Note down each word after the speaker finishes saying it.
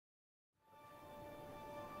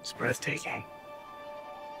It's breathtaking.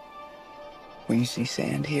 When you see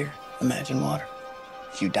sand here, imagine water.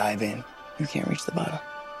 If you dive in, you can't reach the bottom.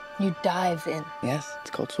 You dive in. Yes, it's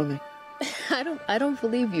called swimming. I don't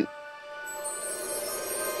believe you.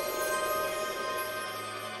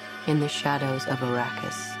 In the shadows of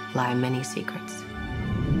Arrakis lie many secrets.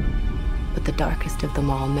 But the darkest of them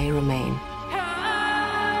all may remain.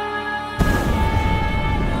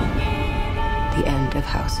 The end of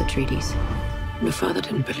House Atreides. Your father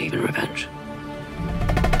didn't believe in revenge.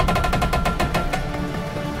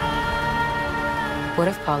 What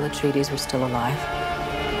if Paul Atreides were still alive?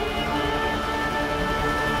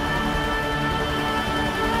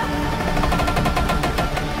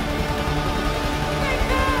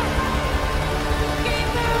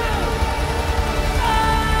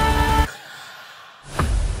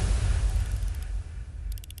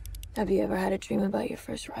 Have you ever had a dream about your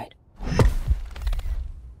first ride?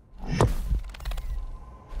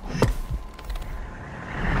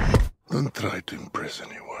 Don't try to impress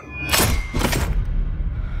anyone.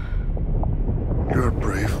 You're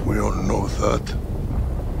brave, we all know that.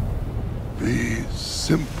 Be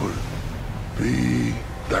simple. Be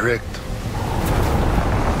direct.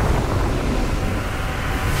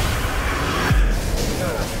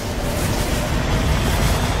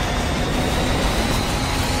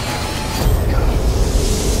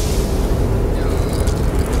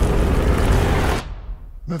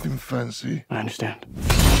 Nothing fancy. I understand.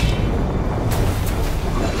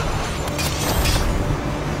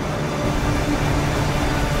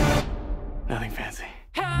 Nothing fancy.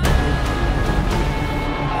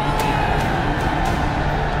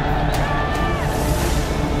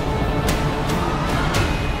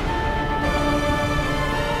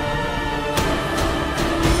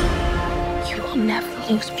 You will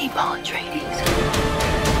never lose me, Paul Atreides.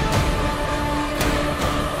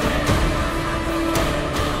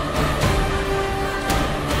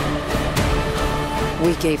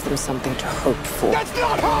 We gave them something to hope for. That's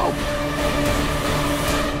not hope!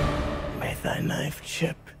 May thy knife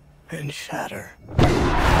chip and shatter.